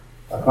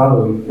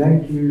Father, we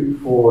thank you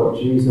for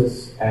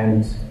Jesus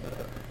and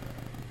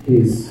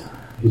his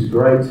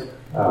great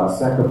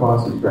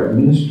sacrifice, his great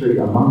ministry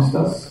amongst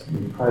us.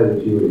 We pray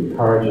that you would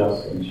encourage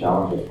us and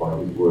challenge us by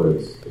his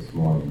words this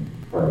morning.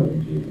 We pray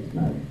in Jesus'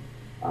 name.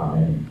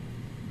 Amen.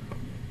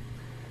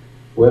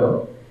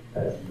 Well,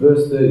 that's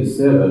verse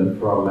 37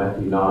 from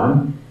Matthew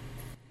 9.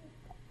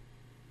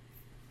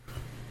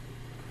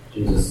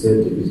 Jesus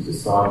said to his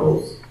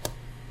disciples,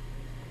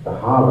 "The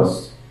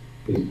harvest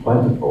is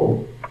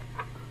plentiful,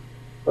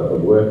 but the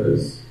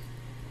workers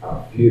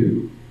are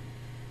few.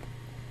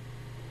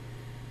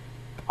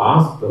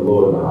 Ask the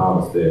Lord of the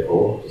harvest,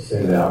 therefore, to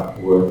send out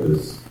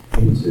workers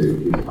into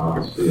his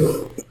harvest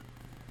field."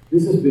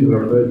 This has been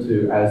referred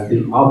to as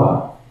the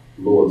other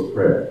Lord's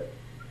Prayer.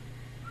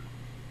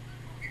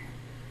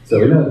 So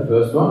we know the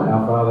first one,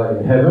 our Father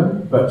in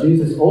heaven, but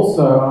Jesus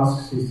also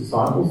asks his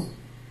disciples,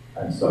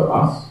 and so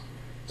us,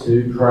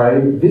 to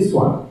pray this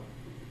one.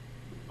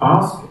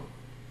 Ask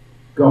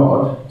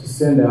God to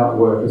send out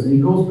workers, and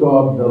he calls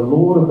God the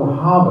Lord of the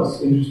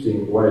harvest.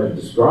 Interesting way to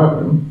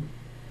describe him.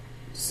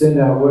 To send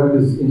out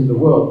workers into the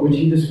world, which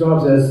he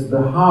describes as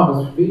the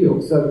harvest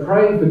field. So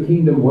pray for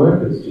kingdom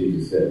workers,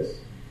 Jesus says.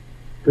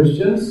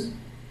 Christians,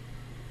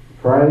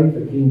 pray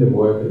for kingdom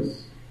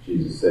workers,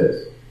 Jesus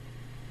says.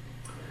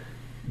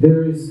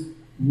 There is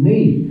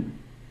need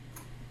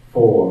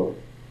for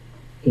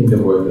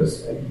kingdom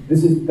workers.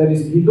 That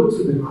is, he looks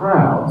at the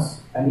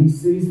crowds and he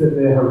sees that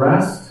they're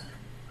harassed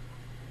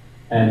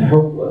and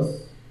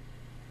helpless,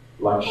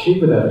 like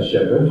sheep without a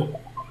shepherd.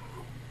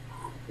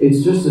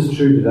 It's just as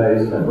true today,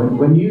 isn't it?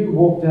 When you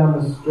walk down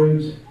the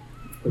street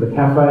to the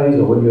cafes,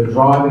 or when you're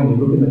driving, you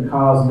look in the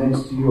cars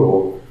next to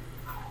you,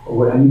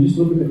 and you just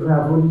look at the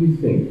crowd, what do you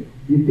think?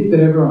 Do you think that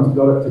everyone's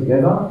got it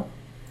together?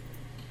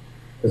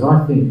 Because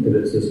I think that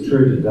it's as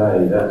true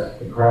today that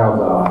the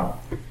crowds are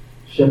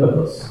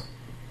shepherdless.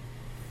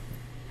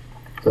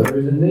 So there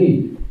is a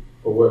need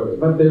for workers,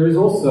 but there is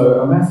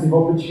also a massive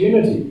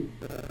opportunity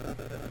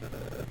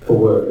for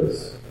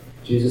workers.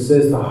 Jesus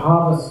says the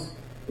harvest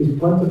is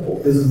plentiful.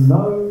 There's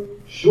no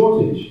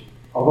shortage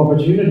of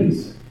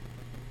opportunities.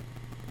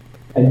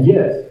 And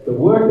yet, the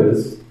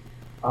workers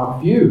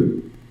are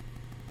few.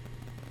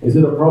 Is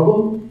it a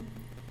problem?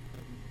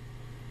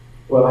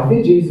 Well, I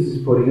think Jesus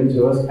is putting it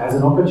to us as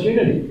an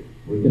opportunity.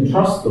 We can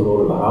trust the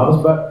Lord of the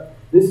harvest, but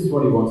this is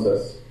what he wants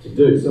us to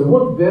do. So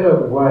what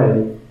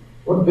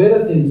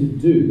better thing to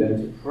do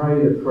than to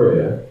pray the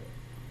prayer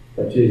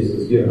that Jesus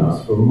has given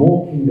us for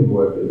more kingdom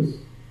workers,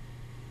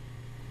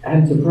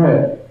 and to pray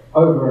it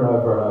over and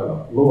over and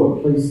over.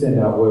 Lord, please send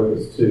out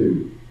workers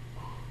to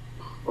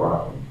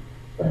Brighton,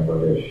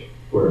 Bangladesh,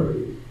 wherever it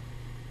is.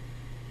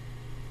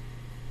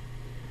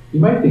 You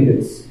may think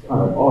it's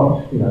kind of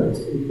odd,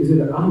 is it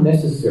an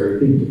unnecessary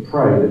thing to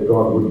pray that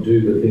God would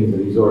do the things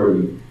that he's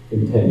already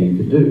intending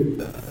to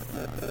do?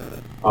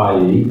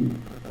 i.e.,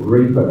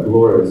 reap a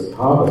glorious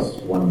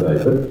harvest one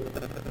day. But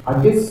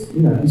I guess,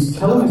 he's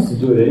telling us to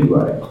do it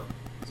anyway.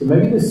 So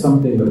maybe there's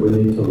something that we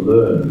need to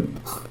learn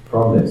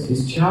from this.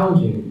 He's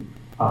challenging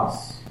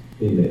us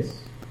in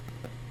this.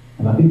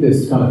 And I think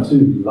there's kind of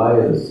two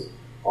layers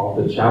of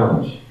the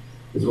challenge.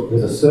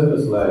 There's a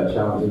surface layer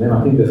challenge, and then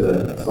I think there's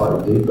a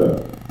slightly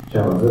deeper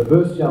challenge. The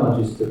first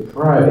challenge is to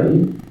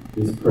pray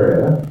this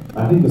prayer.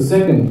 I think the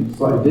second,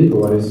 slightly deeper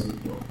one, is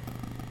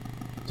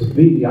to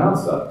be the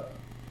answer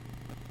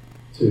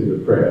to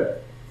the prayer.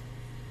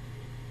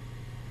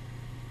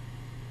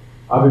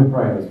 I've been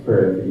praying this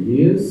prayer for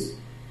years,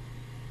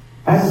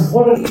 and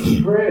what an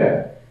easy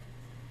prayer.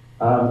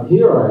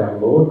 Here I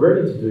am, Lord,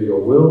 ready to do your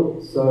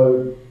will,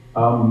 so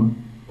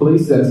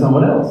please send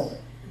someone else.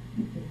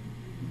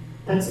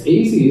 That's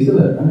easy, isn't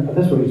it? And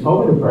that's what he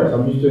told me to pray, so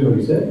I'm just doing what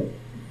he said.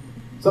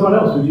 Someone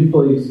else, would you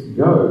please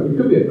go? It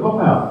could be a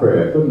cop-out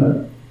prayer, couldn't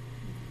it?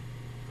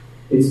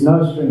 It's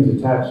no strings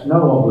attached,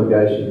 no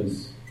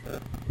obligations,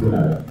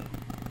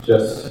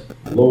 just,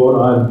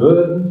 Lord, I'm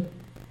burdened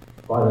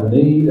by the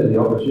need and the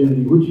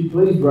opportunity. Would you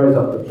please raise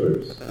up the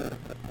troops?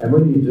 And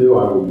when you do,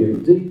 I will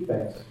give deep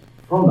thanks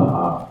from the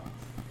heart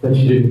that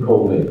you didn't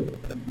call me.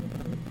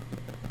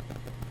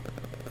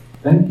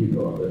 Thank you,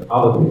 God, that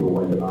other people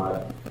went and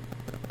I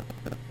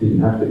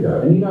didn't have to go.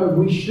 And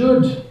we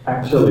should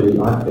actually,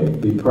 I think,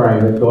 be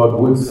praying that God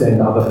would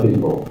send other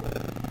people.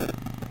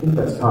 I think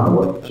that's kind of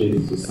what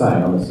Jesus is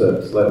saying on the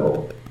surface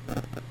level.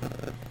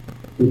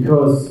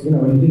 Because,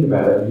 when you think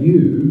about it,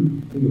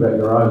 you think about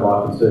your own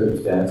life and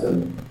circumstance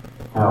and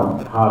how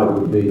hard it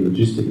would be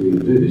logistically to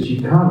do this.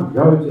 You can't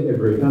go to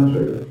every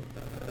country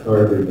or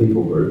every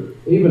people group.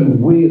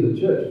 Even we as a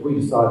church, if we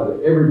decided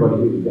that everybody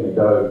who was going to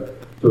go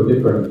to a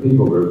different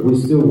people group, we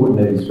still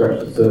wouldn't even scratch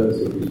the surface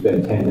if we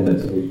spent 10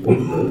 minutes in each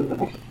people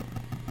group.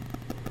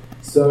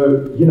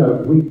 So,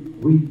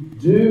 we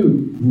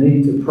do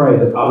need to pray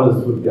that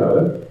others would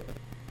go.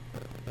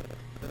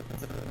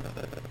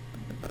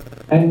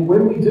 And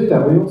when we do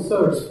that, we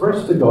also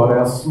express to God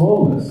our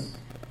smallness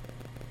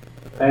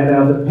and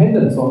our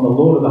dependence on the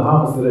Lord of the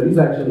harvest, that it is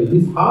actually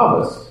his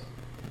harvest.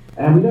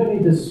 And we don't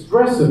need to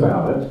stress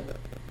about it,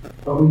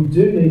 but we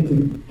do need to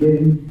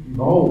get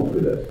involved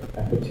with it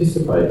and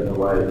participate in the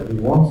way that He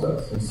wants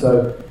us. And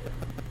so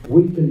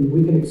we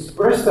can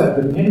express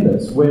that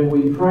dependence when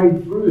we pray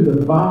through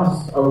the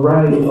vast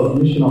array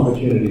of mission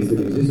opportunities that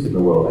exist in the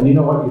world. And you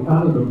know what? You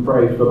can't even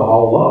pray for the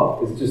whole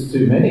lot. It's just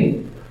too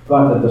many.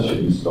 But that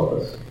shouldn't stop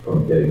us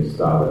from getting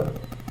started.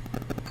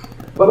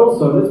 But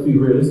also, let's be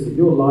realistic.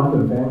 Your life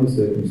and family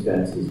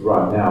circumstances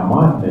right now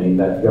might mean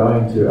that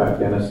going to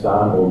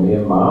Afghanistan or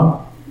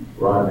Myanmar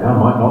right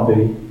now might not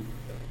be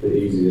the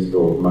easiest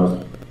or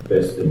most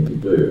best thing to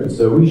do. And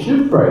so we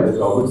should pray that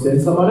God would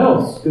send someone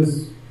else.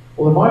 Because,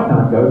 well, if I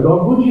can't go,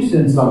 God, would you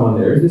send someone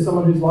there? Is there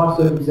someone whose life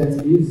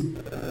circumstance is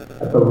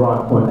at the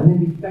right point? And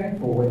then be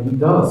thankful when He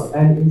does.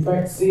 And in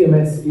fact,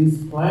 CMS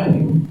is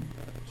planning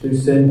to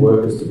send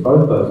workers to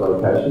both those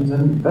locations,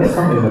 and that's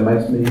something that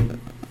makes me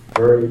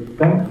very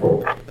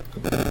thankful.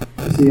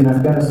 You see, in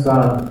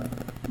Afghanistan,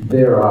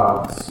 there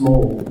are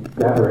small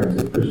gatherings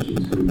of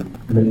Christians who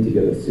meet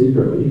together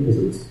secretly because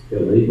it's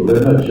illegal. There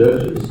are no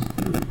churches.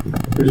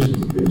 Christians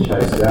have been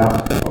chased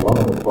out,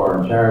 along with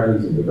foreign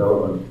charities and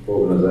development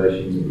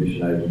organisations and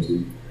mission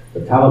agencies.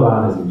 The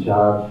Taliban is in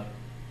charge.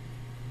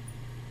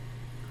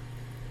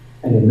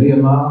 And in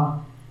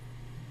Myanmar,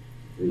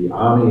 the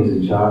army is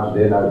in charge.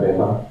 They're no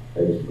better.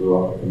 They just blew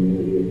up a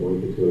community a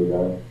week or two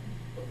ago.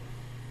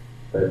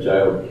 They've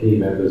jailed key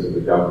members of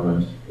the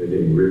government. They're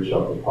getting rich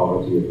off the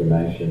poverty of the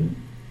nation.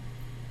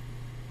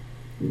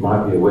 You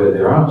might be aware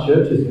there aren't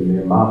churches in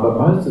Myanmar, but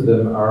most of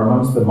them are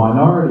amongst the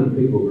minority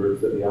people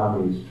groups that the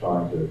army is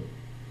trying to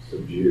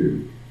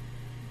subdue.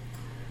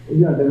 You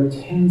know, there are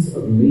tens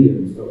of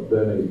millions of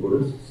Burmese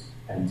Buddhists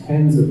and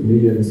tens of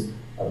millions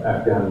of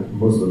Afghan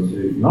Muslims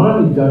who not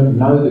only don't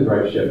know the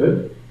Great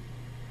Shepherd,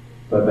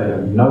 but they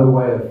have no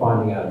way of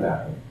finding out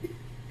about him.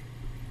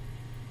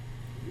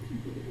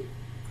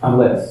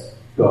 Unless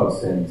God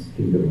sends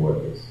kingdom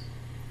workers.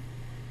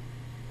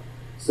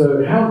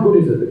 So how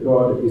good is it that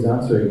God is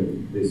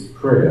answering this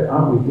prayer?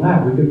 Aren't we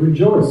glad? We can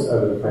rejoice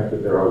over the fact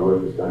that there are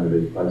workers going to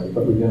these places,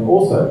 but we can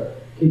also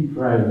keep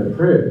praying the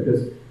prayer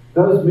because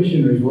those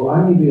missionaries will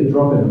only be a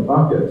drop in the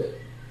bucket,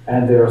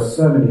 and there are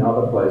so many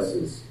other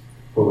places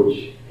for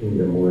which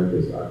kingdom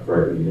workers are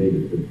greatly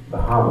needed. The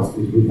harvest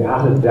is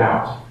without a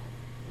doubt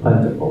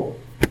plentiful.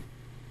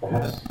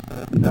 Perhaps,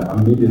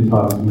 a million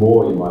times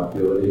more, you might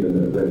feel it,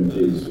 even when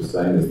Jesus was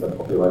saying this, the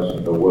population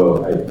of the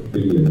world, 8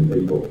 billion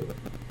people.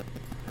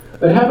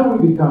 But how do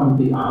we become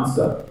the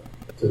answer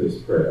to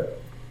this prayer?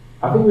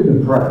 I think we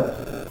can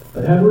pray.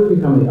 But how do we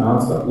become the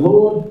answer?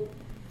 Lord,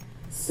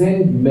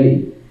 send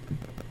me.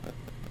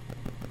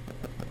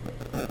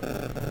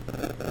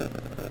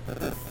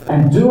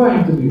 And do I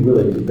have to be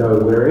willing to go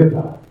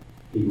wherever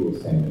He will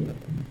send me?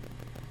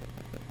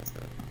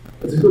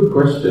 It's a good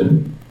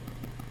question.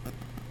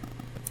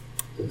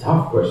 It's a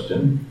tough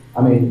question.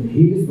 I mean,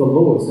 He is the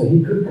Lord, so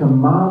He could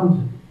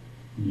command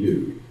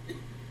you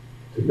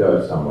to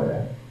go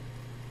somewhere.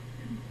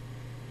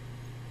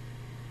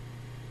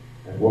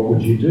 And what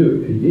would you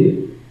do if He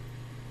did?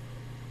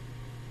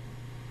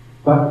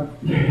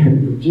 But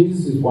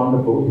Jesus is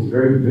wonderful. He's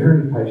very,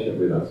 very patient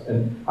with us.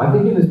 And I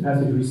think in this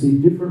passage we see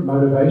different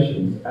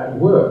motivations at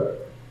work.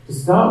 To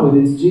start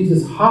with, it's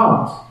Jesus'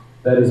 heart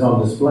that is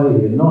on display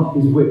here, not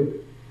His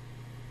whip.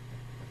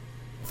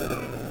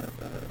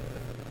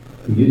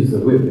 He uses the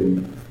whip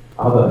in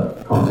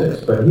other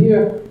contexts. But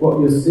here, what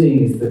you're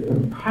seeing is the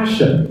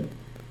compassion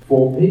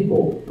for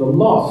people, the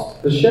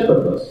lost, the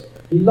shepherdless.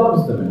 He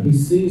loves them and He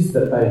sees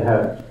that they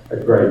have a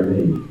great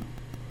need.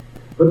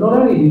 But not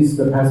only is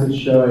the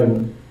passage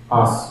showing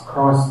us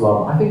Christ's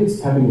love, I think it's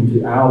tapping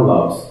into our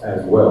loves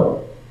as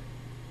well.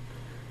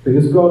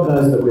 Because God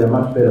knows that we are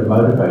much better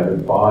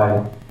motivated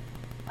by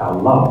our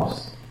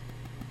loves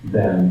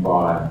than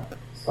by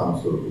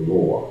some sort of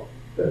law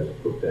that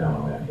is put down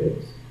on our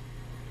heads.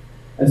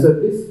 And so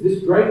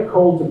this great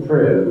call to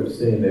prayer that we've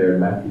seen there in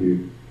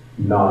Matthew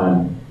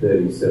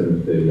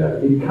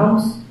 9:37-38, it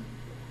comes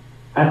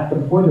at the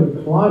point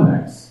of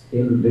climax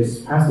in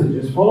this passage.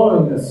 It's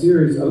following a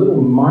series of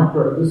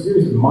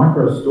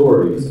micro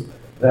stories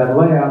that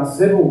lay out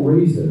several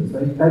reasons.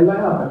 They lay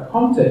out a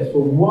context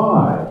for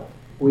why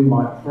we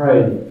might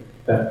pray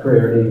that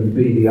prayer and even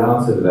be the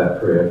answer to that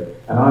prayer.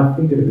 And I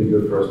think it would be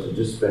good for us to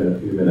just spend a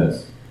few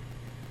minutes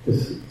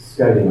just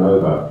skating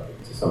over,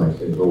 to some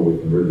extent, all we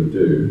can really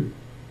do,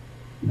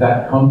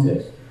 that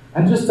context.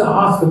 And just to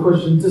ask the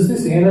question, does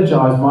this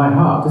energize my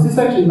heart? Does this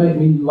actually make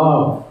me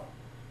love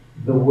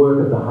the work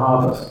of the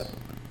harvest?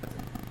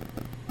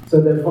 So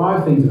there are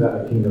 5 things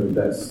about the kingdom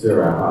that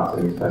stir our hearts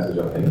in this passage,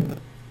 I think.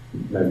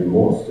 Maybe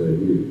more stir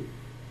you.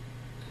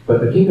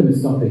 But the kingdom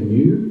is something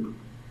new.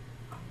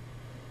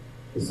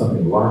 It's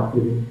something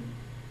life-giving.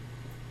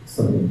 It's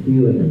something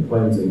healing and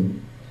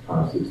cleansing. It's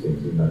kind of 6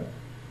 things, isn't it?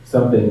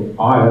 Something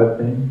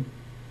eye-opening.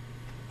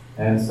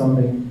 And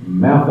something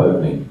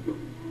mouth-opening.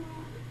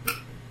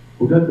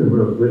 We'll go through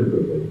them really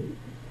quickly.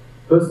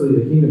 Firstly,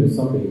 the kingdom is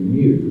something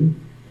new.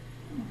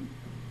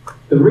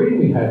 The reading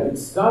we had, it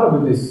started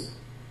with this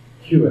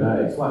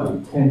Q&A, slightly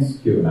tense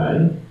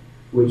Q&A,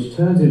 which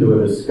turns into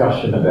a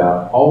discussion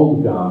about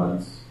old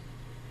garments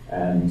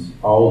and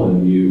old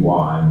and new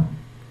wine.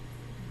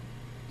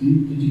 Did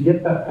you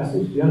get that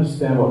passage? Do you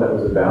understand what that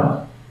was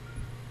about?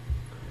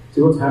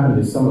 See, what's happened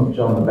is some of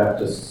John the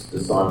Baptist's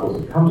disciples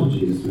have come to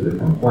Jesus with a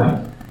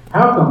complaint.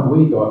 How come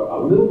we got a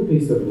little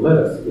piece of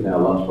lettuce in our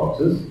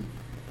lunchboxes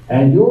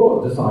and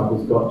your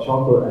disciples got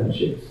chocolate and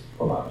chips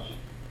for lunch?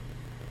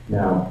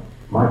 Now,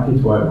 my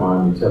kids won't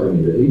mind me telling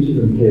you that each of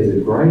them cares a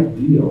great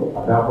deal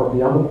about what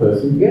the other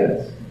person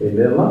gets in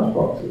their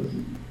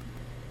lunchboxes.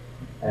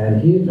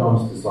 And here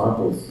John's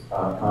disciples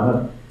are kind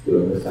of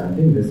doing the same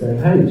thing. They're saying,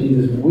 hey,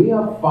 Jesus, we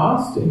are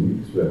fasting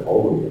because we're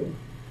holy and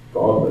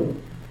godly.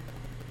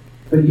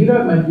 But you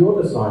don't make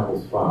your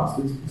disciples fast.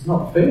 It's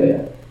not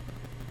fair.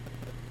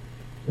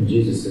 And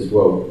Jesus says,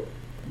 well,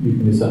 you've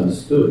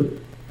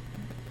misunderstood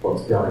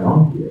what's going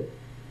on here.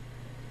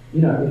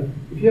 You know,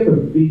 if you have a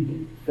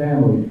big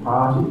family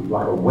party,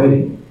 like a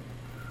wedding,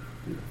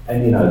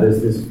 and, you know,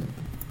 there's this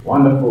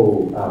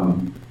wonderful,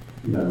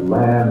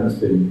 lamb that's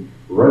been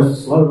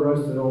slow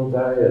roasted all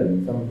day,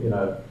 and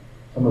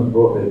someone's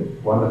brought their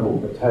wonderful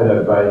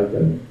potato bake,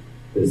 and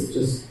there's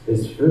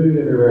food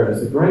everywhere, and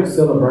it's a great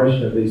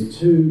celebration of these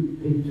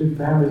two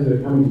families that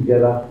are coming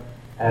together,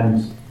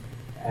 and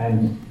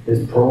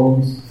there's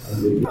prawns,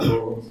 and you eat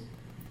prawns,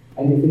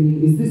 and you're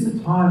thinking, is this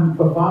a time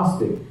for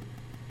fasting?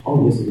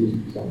 Oh yes, it is,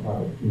 because I'm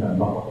trying to, not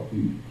like a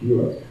few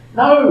kilos.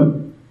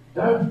 No!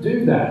 Don't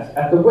do that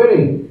at the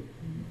wedding.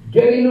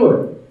 Get into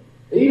it.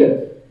 Eat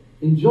it.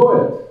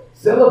 Enjoy it.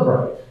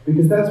 Celebrate.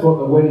 Because that's what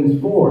the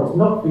wedding's for. It's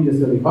not for your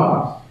silly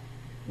fast.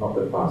 Not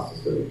that fast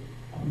is silly.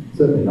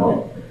 Certainly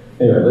not.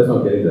 Anyway, let's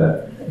not get into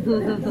that.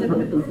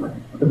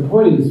 The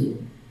point is,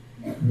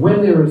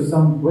 when there is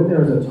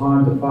a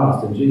time to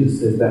fast, and Jesus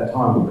says that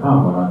time will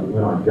come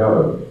when I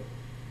go,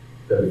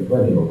 there'll be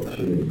plenty of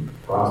opportunity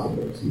for fasting,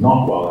 but it's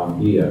not while I'm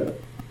here.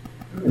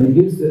 And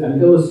he gives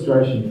an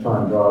illustration to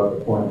try and drive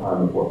the point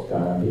home of what's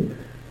going on here.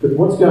 But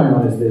what's going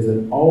on is there's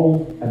an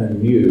old and a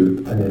new,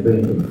 and they're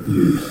being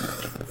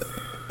confused.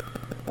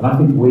 And I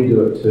think we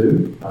do it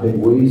too. I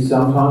think we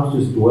sometimes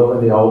just dwell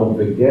in the old and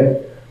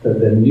forget that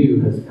the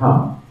new has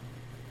come.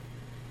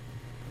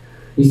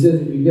 He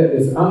says if you get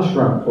this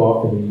unshrunk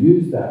cloth and you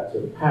use that to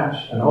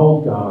patch an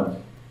old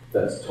garment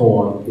that's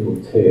torn,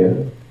 it'll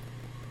tear.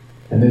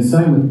 And then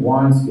same with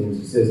wineskins.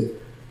 He says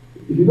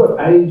if you've got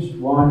aged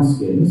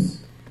wineskins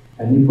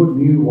and you put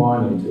new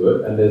wine into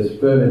it and there's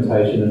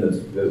fermentation and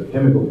there's a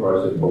chemical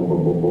process, blah, blah,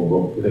 blah, blah,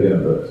 blah, they're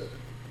going to burst.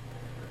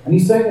 And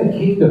he's saying the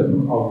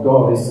kingdom of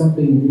God is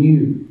something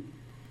new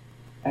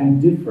and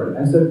different.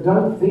 And so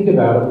don't think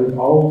about it with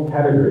old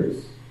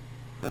categories.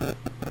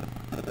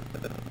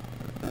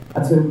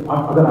 And so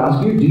I've got to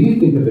ask you, do you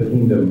think of the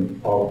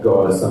kingdom of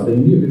God as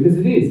something new? Because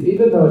it is.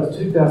 Even though it's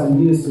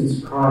 2,000 years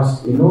since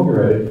Christ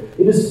inaugurated,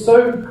 it has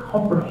so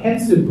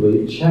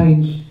comprehensively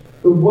changed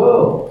the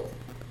world.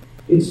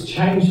 It's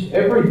changed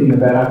everything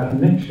about our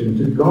connection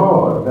to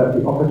God, about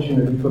the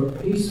opportunity for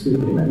peace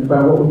with Him, and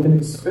about what we can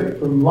expect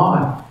from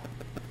life,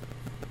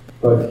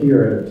 both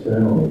here and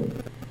eternally.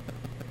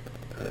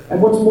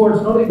 And what's more,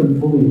 it's not even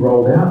fully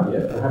rolled out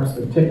yet. Perhaps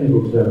the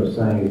technical term of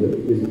saying is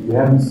that we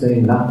haven't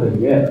seen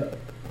nothing yet.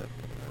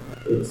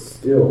 It's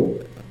still,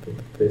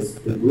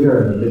 we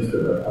are in the midst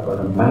of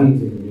an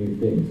amazing new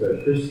thing.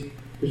 So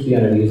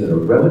Christianity isn't a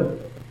relic.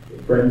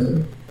 Friends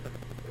and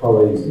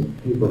colleagues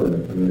and people in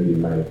the community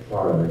may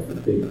try to make you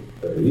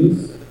think that it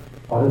is,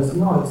 but it's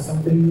not. It's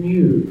something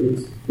new.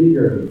 It's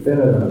bigger and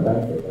better than a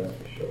banquet, that's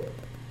for sure.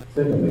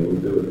 Secondly,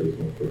 we'll do with these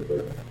more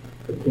quickly.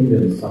 The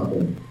kingdom is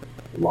something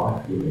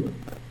life-giving.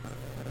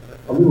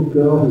 A little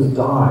girl has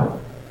died.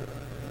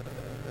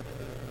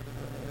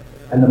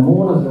 And the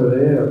mourners are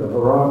there, the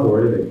arrived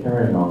already, they're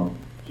carrying on.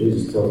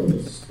 Jesus tells them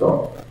to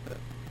stop.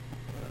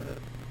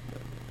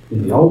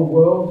 In the old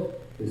world,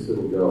 this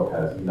little girl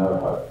has no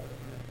hope.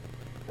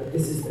 But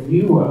this is the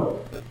new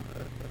world,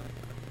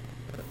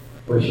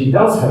 where she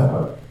does have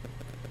hope.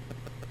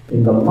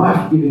 In the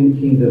life-giving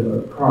kingdom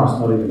of Christ,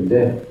 not even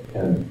death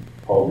can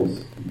hold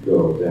this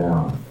girl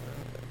down.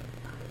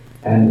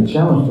 And the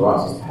challenge to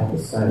us is to have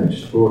the same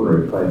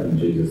extraordinary faith in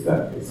Jesus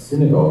that the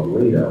synagogue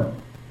leader,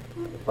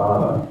 the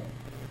father,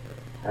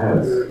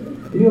 has.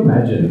 Can you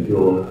imagine if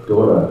your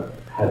daughter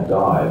had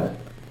died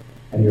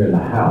and you're in the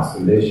house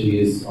and there she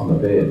is on the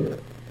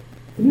bed?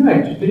 Can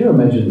you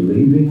imagine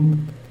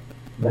leaving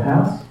the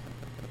house?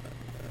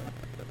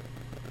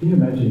 Can you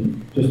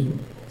imagine just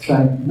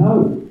saying,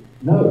 no,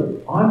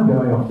 I'm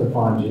going off to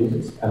find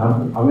Jesus and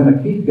I'm going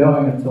to keep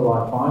going until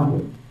I find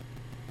him?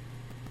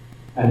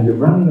 And you're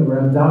running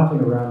around,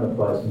 darting around the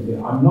place and you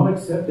think, I'm not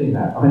accepting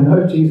that. I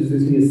know Jesus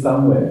is here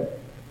somewhere.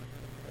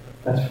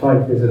 That's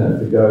faith, isn't it?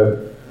 To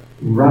go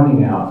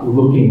running out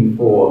looking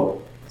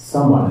for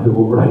someone who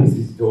will raise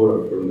his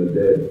daughter from the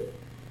dead.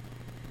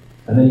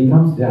 And then he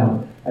comes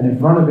down and in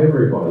front of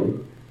everybody,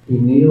 he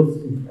kneels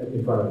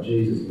in front of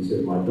Jesus and he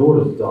says, my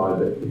daughter's died,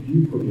 but if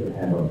you put your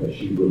hand on her,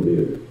 she will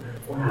live.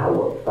 Wow,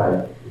 what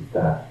faith is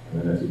that?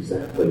 And then that's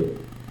exactly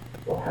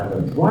what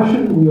happens. Why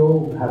shouldn't we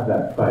all have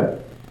that faith?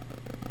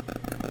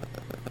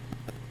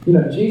 You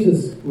know,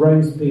 Jesus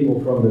raised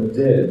people from the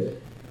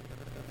dead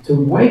to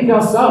wake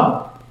us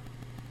up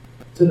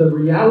to the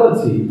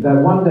reality that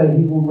one day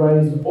he will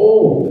raise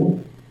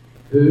all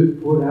who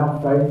put our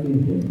faith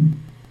in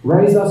him,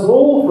 raise us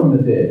all from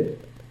the dead.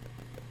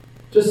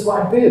 Just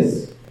like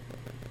this.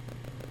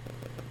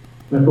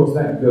 And of course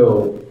that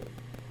girl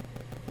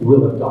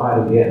will have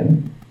died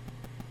again,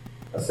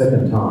 a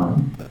second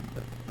time.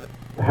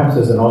 Perhaps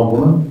as an old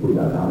woman, we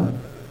don't know.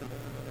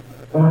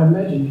 But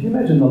can you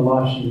imagine the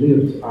life she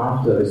lived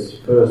after this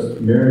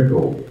first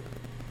miracle?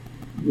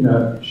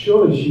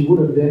 Surely she would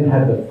have then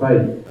had the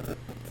faith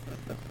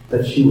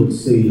that she would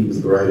see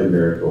the greater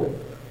miracle.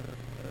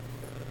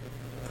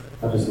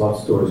 I just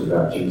love stories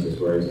about Jesus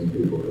raising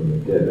people from the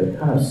dead. They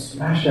kind of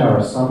smash our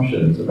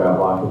assumptions about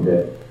life and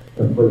death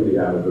completely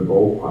out of the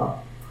ballpark.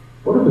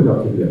 What have we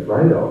got to be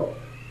afraid of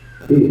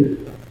if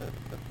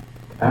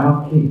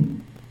our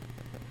King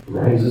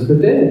raises the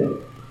dead?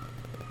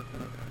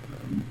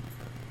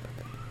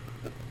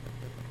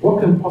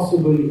 What can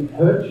possibly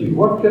hurt you?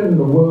 What can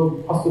the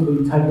world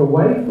possibly take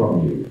away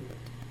from you?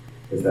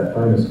 There's that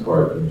famous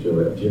quote from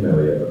Jim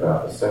Elliot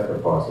about the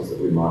sacrifices that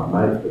we might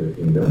make for the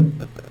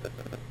kingdom.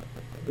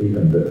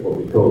 Even what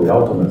we call the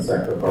ultimate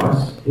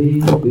sacrifice. He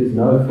is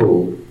no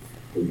fool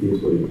who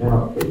gives what he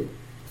cannot keep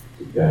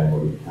to gain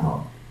what he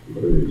cannot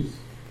lose.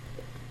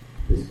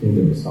 This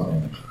kingdom is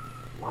something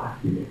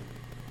life-giving.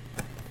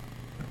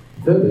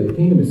 Thirdly, the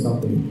kingdom is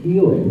something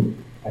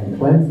healing and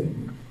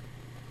cleansing.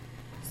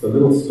 It's the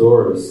little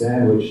story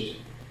sandwiched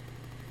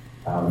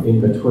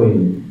in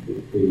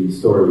between the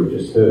story we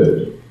just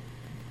heard.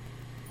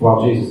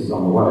 While Jesus is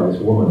on the way,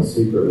 this woman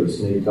secretly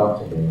sneaks up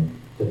to him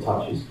to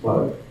touch his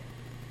cloak.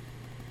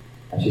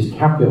 And she's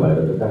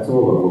calculated that that's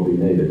all that will be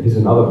needed. He's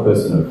another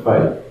person of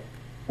faith,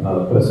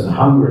 another person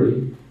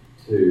hungry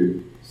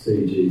to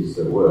see Jesus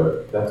at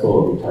work. That's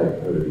all it will take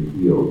for her to be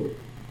healed.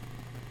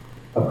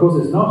 Of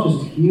course, it's not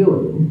just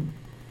healing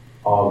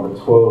of the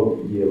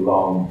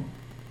 12-year-long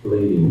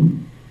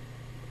bleeding,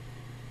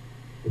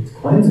 it's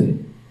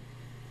cleansing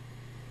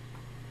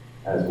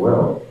as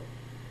well.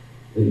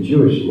 The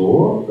Jewish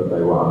law that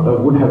they were under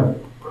would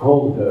have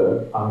called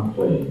her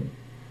unclean.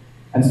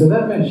 And so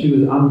that meant she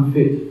was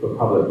unfit for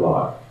public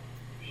life.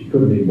 She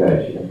couldn't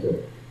engage. She had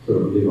to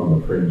sort of live on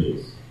the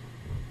fringes.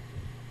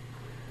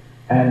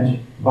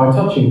 And by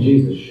touching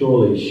Jesus,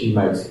 surely she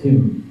makes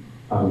him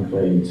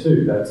unclean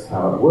too. That's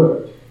how it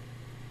worked.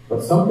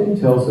 But something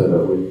tells her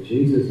that with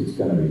Jesus it's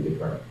going to be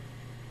different.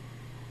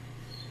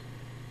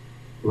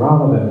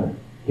 Rather than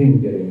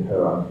him getting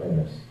her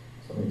uncleanness,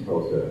 something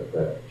tells her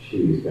that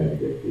she is going to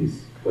get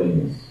his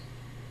cleanness.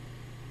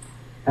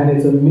 And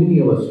it's a mini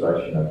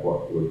illustration of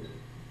what would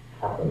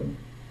happen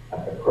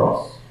at the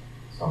cross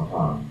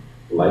sometime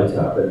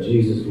later, that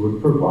Jesus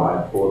would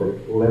provide for the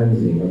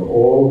cleansing of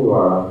all who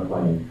are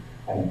unclean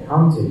and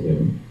come to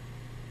him,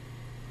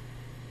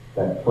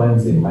 that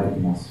cleansing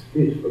making us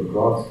fit for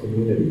God's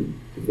community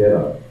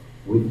together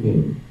with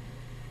him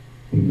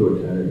into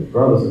eternity.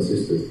 Brothers and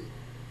sisters,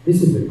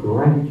 this is a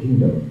great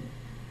kingdom.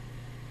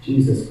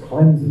 Jesus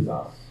cleanses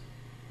us.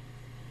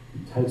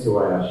 He takes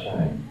away our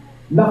shame.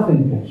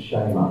 Nothing can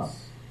shame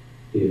us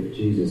if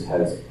Jesus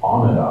has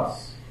honoured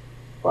us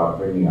by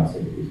bringing us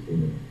into his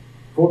kingdom.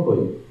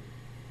 Fourthly,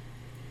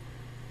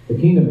 the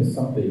kingdom is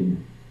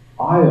something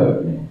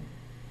eye-opening.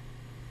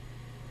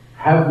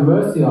 Have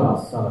mercy on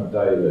us, son of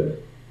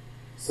David,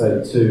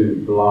 say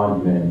two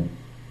blind men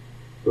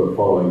who are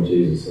following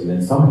Jesus, and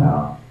then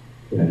somehow,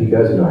 he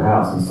goes into a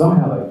house and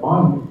somehow they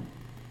find him.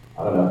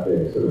 I don't know if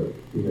they're sort of,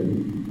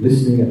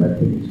 listening and they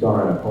think he's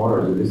gone around a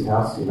corner. Is it this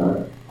house? I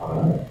don't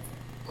know.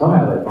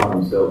 Somehow they find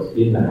themselves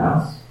in the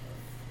house.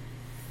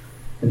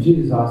 And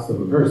Jesus asks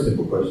them a very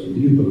simple question. Do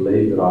you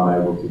believe that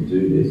I'm able to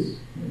do this?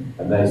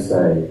 And they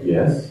say,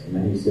 yes. And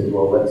then he says,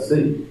 well, let's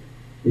see.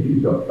 If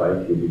you've got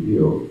faith, you'll be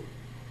healed.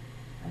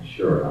 And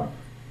sure enough,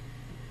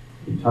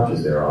 he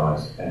touches their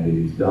eyes and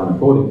it is done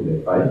according to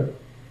their faith.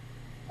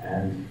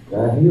 And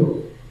they're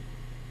healed.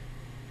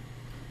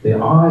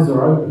 Their eyes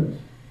are opened.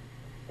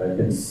 They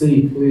can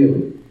see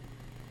clearly.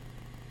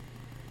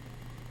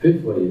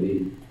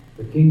 Fifthly,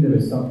 the kingdom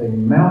is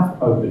something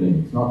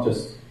mouth-opening. It's not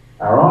just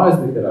our eyes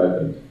that get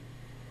opened.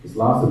 This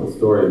last little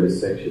story of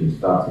this section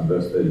starts in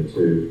verse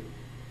 32.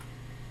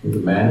 There's a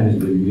man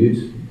who's been mute,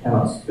 he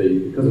cannot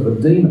speak because of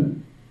a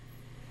demon.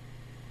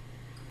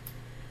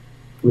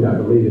 We don't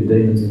believe in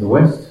demons in the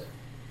West,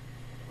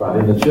 but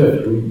in the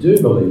church we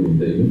do believe in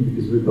demons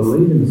because we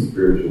believe in the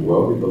spiritual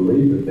world. We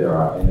believe that there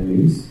are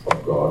enemies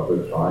of God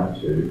who are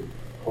trying to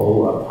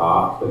pull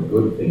apart the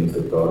good things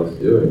that God is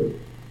doing.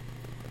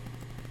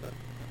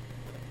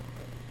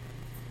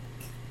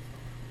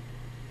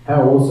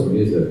 How awesome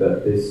is it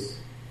that this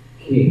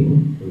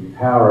king, with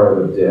power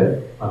over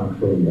death,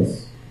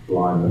 uncleanness,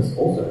 blindness,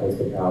 also has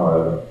the power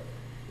over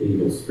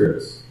evil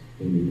spirits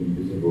in the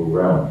invisible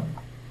realm.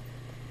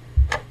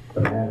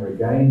 The man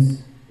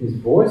regains his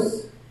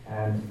voice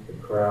and the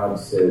crowd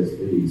says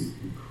these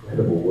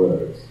incredible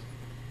words.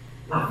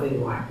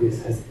 Nothing like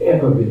this has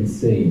ever been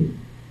seen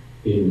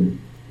in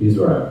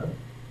Israel.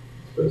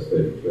 It's verse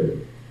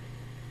 33.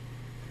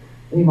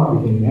 And you might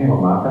be thinking, hang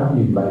on, Mark, aren't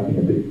you making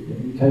a bit,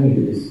 you're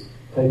taking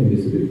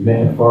this a bit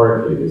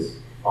metaphorically, this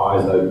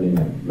eyes opening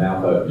and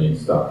mouth opening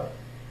stuff.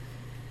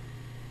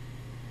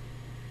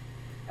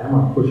 Am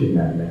I pushing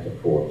that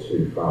metaphor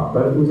too far?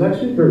 But it was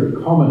actually very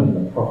common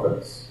in the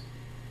prophets,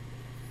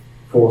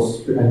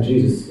 and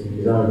Jesus in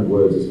his own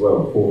words as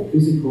well, for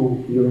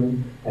physical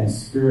healing and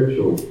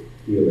spiritual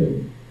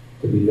healing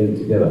to be linked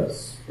together.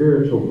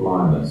 Spiritual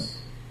blindness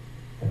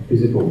and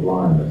physical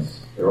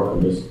blindness, they're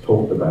often just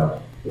talked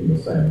about in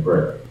the same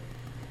breath.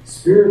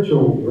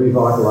 Spiritual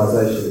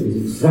revitalization is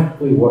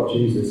exactly what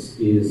Jesus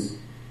is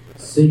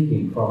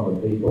seeking from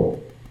the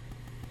people,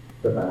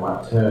 that they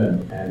might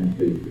turn and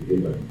be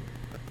forgiven.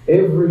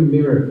 Every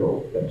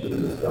miracle that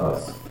Jesus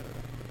does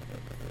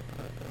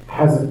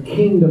has a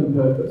kingdom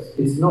purpose.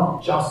 It's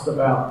not just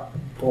about the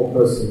poor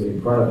person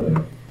in front of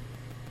him.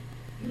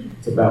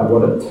 It's about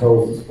what it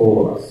tells us,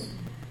 all of us.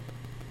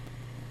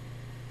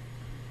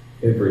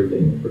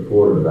 Everything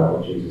recorded about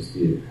what Jesus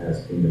did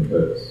has kingdom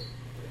purpose.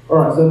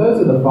 Alright, so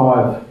those are the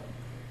 5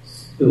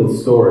 little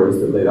stories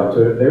that lead up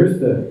to it. There is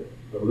the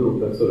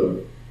sort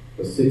of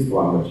the 6th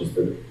one, which is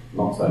the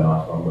not so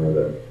nice one, where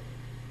the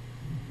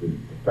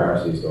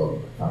Pharisees,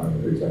 or I can't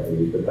remember who exactly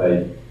it is, but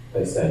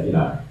they say,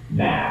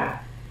 nah.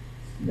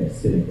 They're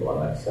cynical,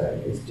 and they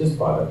say it's just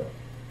by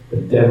the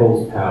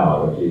devil's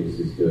power that Jesus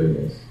is doing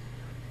this.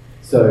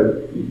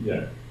 So,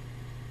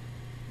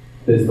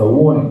 there's the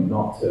warning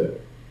not to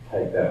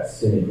take that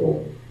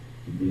cynical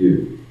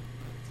view.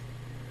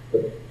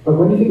 But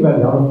when you think about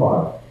the other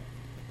 5,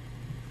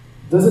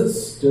 does it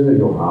stir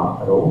your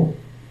heart at all?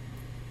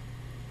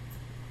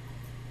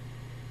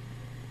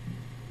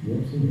 Yeah,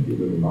 I've seen a few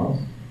little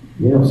nods.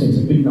 Yeah, I've seen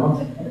some big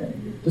nods.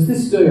 Does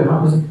this stir your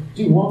heart?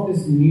 Do you want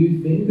this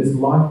new thing, this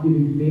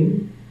life-giving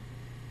thing?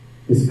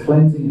 This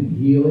cleansing and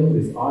healing,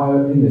 this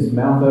eye-opening, this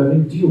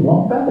mouth-opening? Do you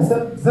want that?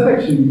 Does that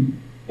actually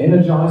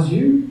energize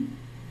you?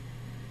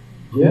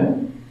 Yeah?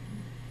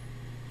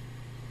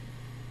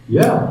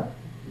 Yeah.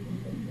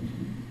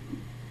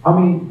 I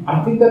mean,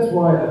 I think that's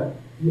why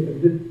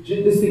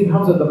this thing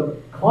comes at the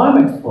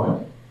climax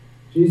point.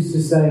 Jesus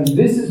is saying,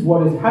 this is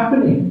what is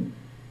happening.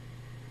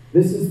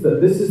 This is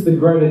the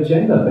great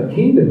agenda, the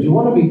kingdom. Do you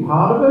want to be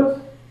part of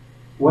it?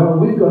 Well,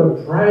 we've got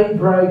to pray,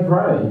 pray,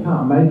 pray. You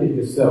can't make it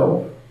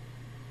yourself.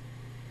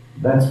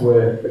 That's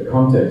where the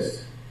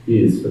context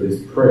is for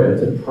this prayer,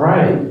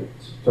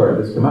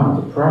 this command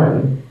to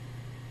pray.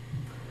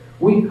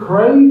 We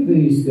crave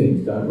these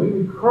things, don't we?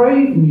 We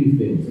crave new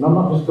things. And I'm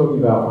not just talking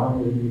about, I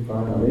need a new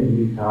phone, I need a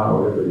new car,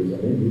 or whatever it is, I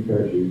need a new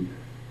pair of shoes.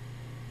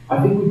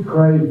 I think we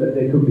crave that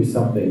there could be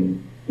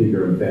something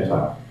bigger and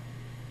better.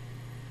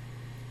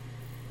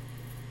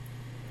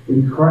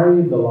 We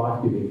crave the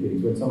life-giving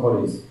things when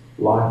somebody's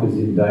life is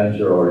in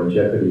danger or in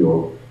jeopardy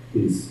or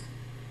is,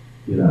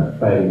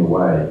 fading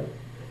away.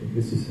 I think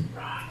this isn't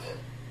right.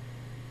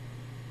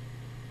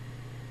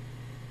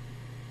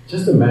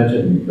 Just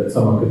imagine that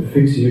someone could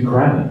fix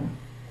Ukraine.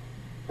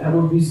 That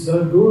would be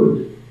so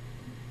good.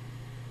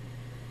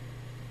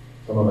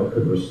 Someone that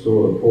could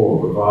restore the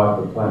poor,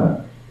 revive the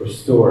planet,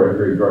 restore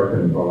every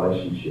broken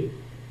relationship.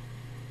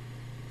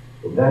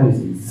 Well, that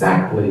is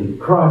exactly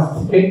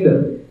Christ's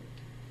kingdom.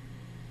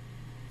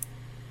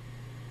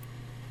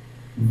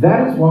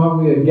 That is why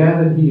we are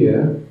gathered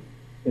here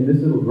in this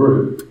little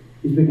group,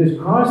 is because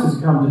Christ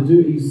has come to do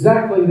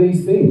exactly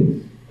these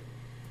things.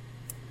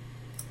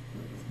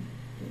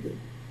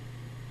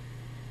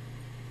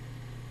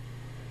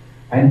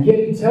 And yet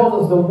he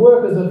tells us the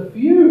workers are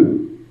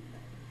few.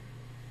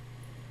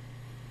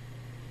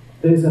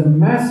 There's a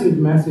massive,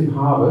 massive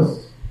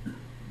harvest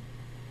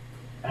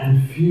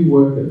and few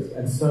workers.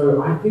 And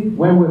so I think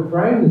when we're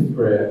praying this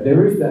prayer,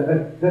 there is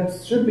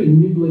that should be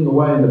nibbling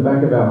away in the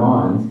back of our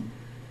minds.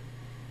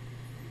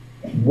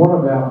 What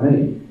about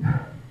me?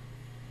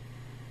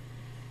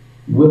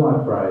 Will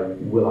I pray?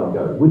 Will I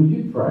go? Will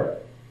you pray?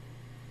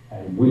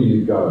 And will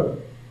you go?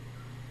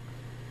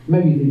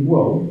 Maybe you think,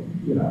 well,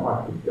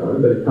 I could go,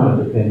 but it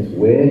kind of depends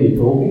where you're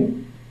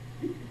talking.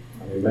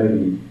 I mean,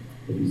 maybe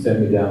if you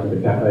sent me down to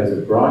the cafes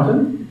of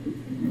Brighton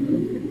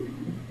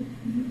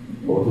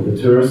or to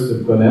the tourists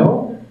of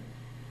Glenelg,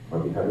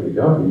 I'd be happy to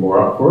go. I'd be more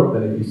up for it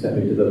than if you sent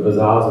me to the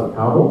bazaars of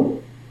Kabul.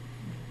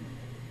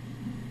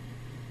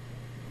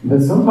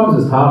 But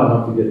sometimes it's hard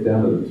enough to get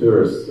down to the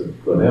tourists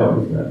of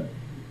Glenelg, isn't it?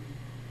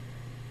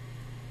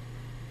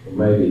 Or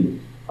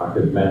maybe I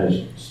could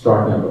manage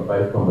striking up a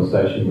faith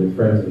conversation with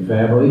friends and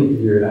family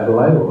here in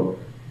Adelaide, or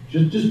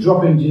just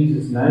dropping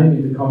Jesus' name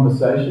into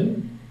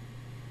conversation,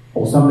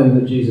 or something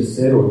that Jesus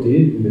said or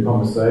did in the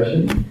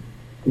conversation.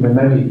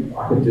 Maybe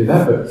I could do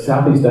that, but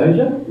Southeast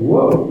Asia?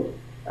 Whoa!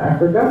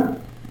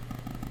 Africa?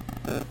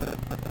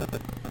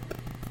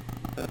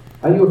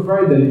 Are you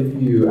afraid that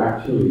if you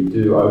actually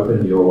do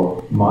open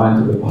your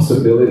mind to the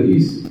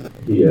possibilities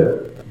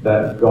here,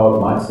 that God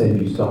might send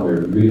you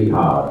somewhere really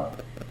hard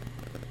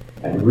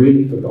and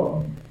really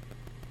forgotten?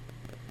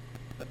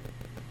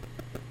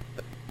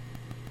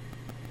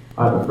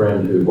 I have a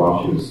friend who,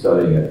 while she was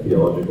studying at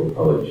theological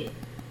college,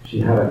 she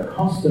had a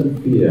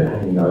constant fear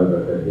hanging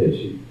over her head.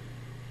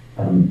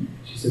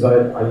 She says,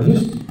 I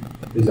used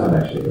these aren't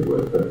actually the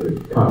words, but they're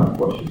kind of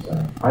what she's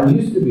saying. I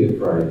used to be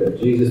afraid that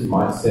Jesus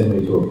might send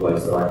me to a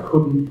place that I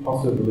couldn't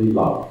possibly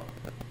love.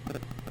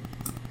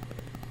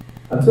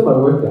 Until I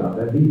worked out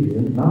that he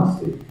isn't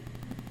nasty.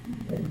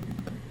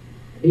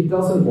 He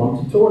doesn't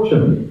want to torture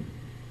me.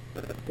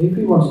 If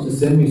he wants to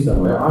send me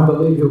somewhere, I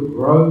believe he'll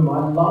grow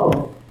my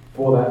love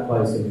for that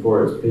place and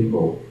for its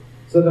people,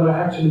 so that I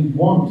actually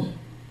want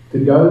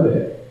to go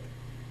there.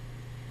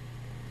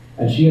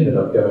 And she ended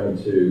up going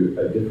to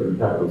a different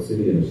capital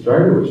city in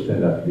Australia, which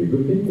turned out to be a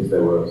good thing because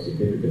there were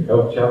significant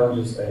health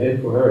challenges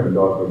ahead for her, and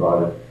God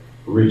provided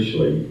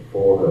richly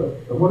for her.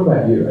 But what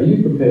about you? Are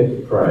you prepared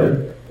to pray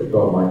that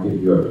God might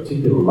give you a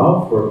particular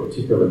love for a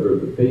particular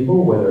group of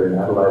people, whether in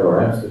Adelaide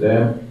or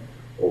Amsterdam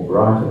or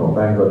Brighton or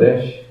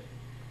Bangladesh?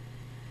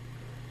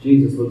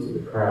 Jesus looks at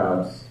the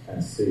crowds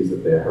and sees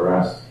that they're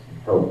harassed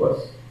and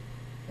helpless.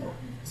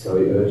 So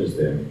he urges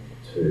them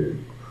to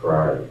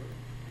pray.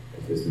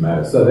 This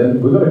matters. So then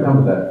we've got to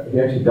come to that. He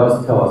actually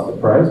does tell us to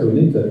pray, so we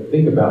need to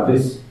think about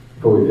this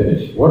before we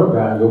finish. What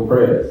about your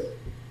prayers?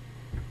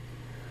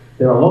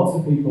 There are lots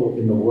of people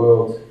in the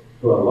world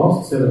who are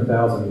lost.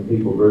 7,000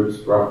 people groups,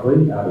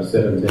 roughly, out of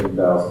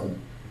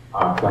 17,000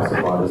 are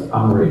classified as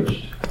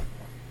unreached.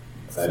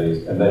 That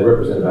is, and they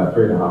represent about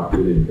 3.5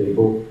 billion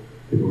people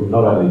who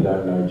not only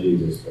don't know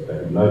Jesus, but they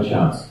have no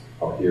chance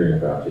of hearing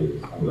about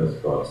Jesus unless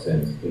God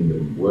sends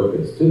kingdom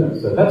workers to them.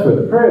 So that's where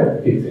the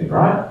prayer kicks in,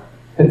 right?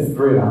 It's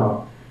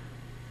 3.5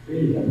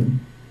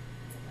 billion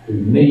who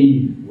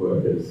need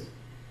workers.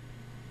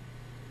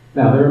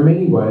 Now, there are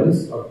many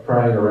ways of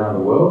praying around the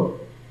world,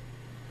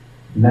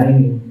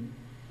 naming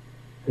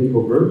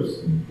people groups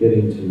and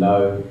getting to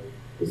know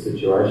the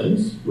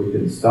situations. We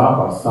can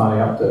start by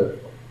signing up to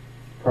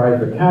pray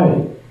for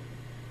Kay.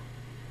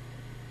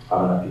 I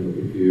don't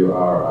know if you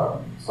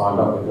are signed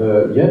up with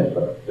her yet,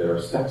 but there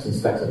are stacks and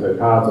stacks of her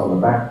cards on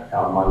the back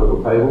out on my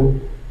little table.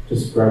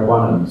 Just grab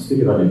one and stick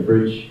it on your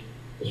fridge.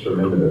 Just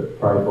remember to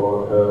pray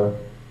for her.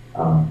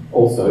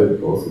 Also, of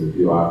course, with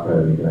the QR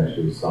code, you can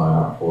actually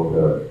sign up for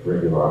her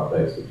regular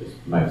updates. It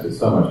just makes it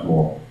so much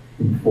more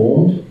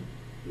informed,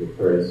 your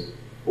prayers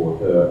for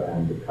her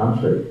and the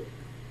country.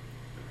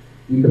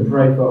 You can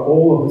pray for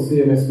all of the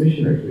CMS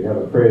missionaries. We have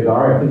a prayer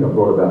diary. I think I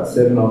brought about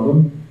 7 of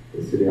them.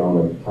 They're sitting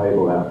on the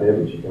table out there,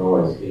 but you can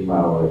always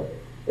email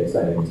the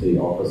SANT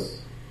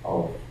office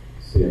of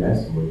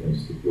CMS, and we can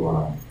stick you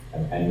on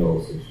an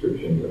annual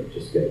subscription to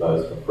just get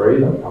those for free.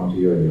 They'll come to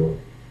you and you'll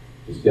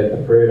just get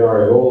the prayer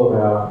diary of all of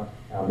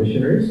our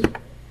missionaries.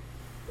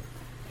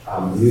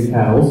 You can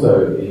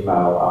also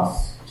email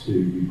us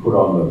to be put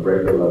on the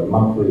regular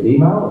monthly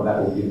email, and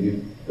that will give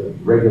you the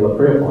regular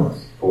prayer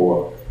points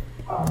for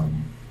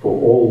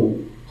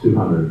all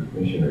 200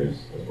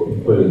 missionaries,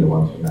 including the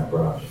ones from that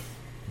branch.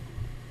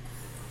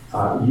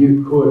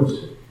 You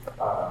could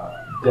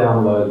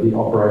download the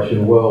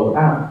Operation World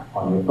app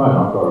on your phone.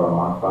 I've got it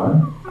on my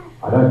phone.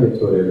 I don't get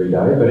to it every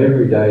day, but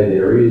every day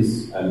there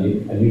is a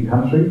new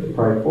country to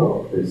pray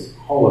for. There's a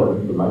whole lot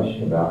of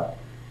information about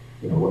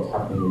what's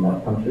happening in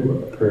that country,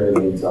 what the prayer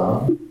needs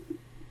are,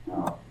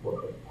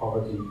 what the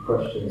poverty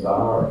questions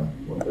are,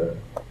 and what the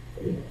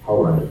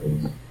whole range of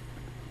things.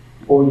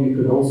 Or you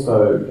could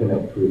also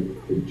connect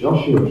with the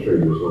Joshua Tree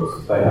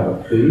resources. They have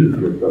a feed. If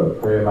you've got a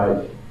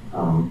PrayerMate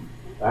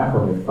app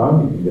on your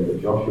phone, you can get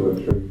the Joshua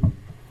Tree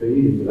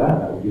feed into that.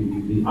 That will give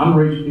you the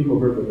unreached people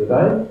group of the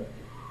day.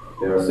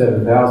 There are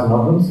 7,000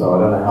 of them, so I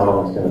don't know how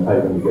long it's going to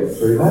take them to get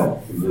through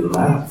that. You can do the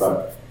maths,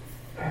 but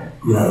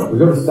we've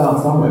got to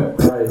start somewhere.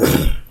 Pray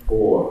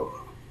for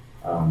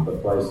the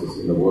places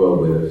in the world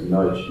where there's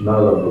no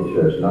local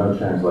church, no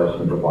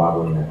translation of the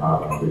Bible in their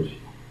heart language.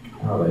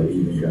 How are they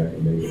even going to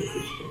meet a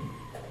Christian?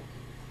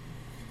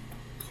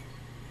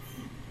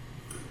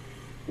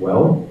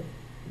 Well,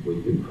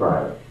 we could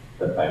pray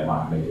that they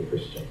might meet a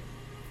Christian.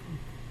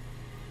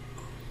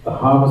 The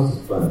harvest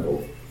is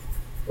plentiful,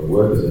 the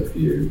workers are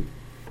few.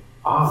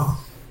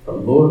 Ask the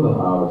Lord of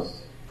the harvest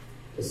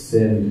to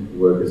send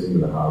workers into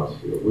the harvest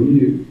field. Will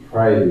you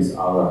pray this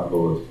other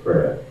Lord's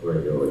Prayer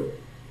regularly?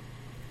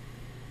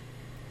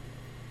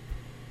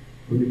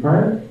 Will you pray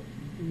it?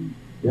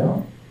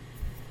 Yeah.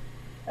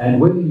 And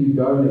whether you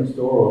go next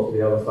door or to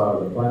the other side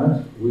of the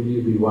planet, will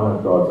you be one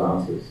of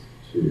God's answers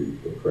to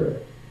the prayer?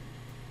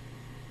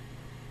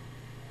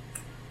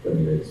 Let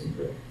me lead us in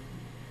prayer.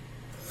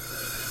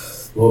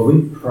 Lord,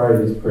 we pray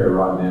this prayer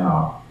right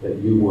now that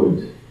you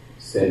would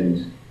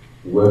send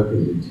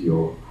workers into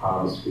your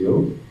harvest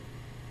field.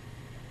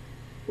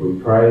 We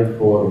pray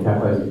for the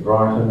cafes of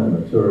Brighton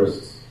and the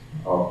tourists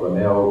of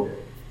Glenelg,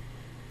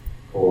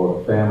 for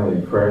the family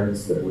and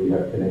friends that we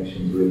have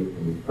connections with,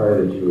 and we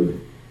pray that you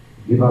would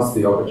give us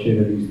the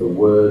opportunities, the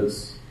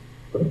words,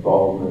 the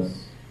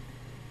boldness,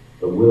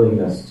 the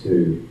willingness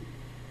to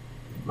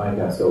make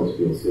ourselves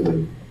feel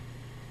silly.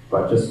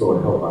 But just,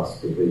 Lord, help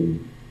us to be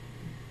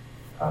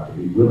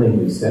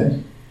willingly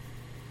sent.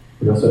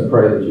 We also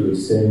pray that you would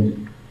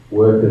send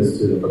workers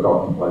to the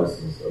forgotten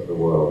places of the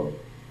world,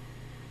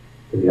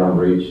 to the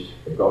unreached,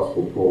 the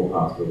gospel-poor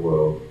parts of the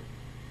world.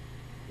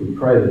 We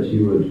pray that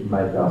you would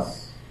make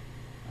us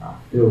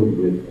filled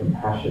with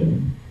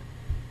compassion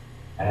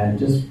and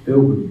just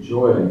filled with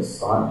joy and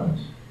excitement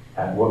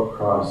at what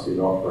Christ is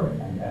offering,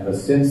 and the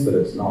sense that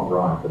it's not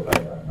right that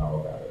they don't know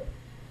about it.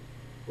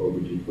 Lord,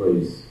 would you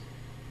please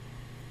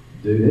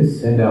do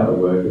this, send out the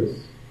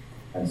workers,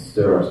 and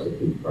stir us to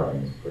keep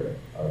praying this prayer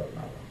over and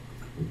over.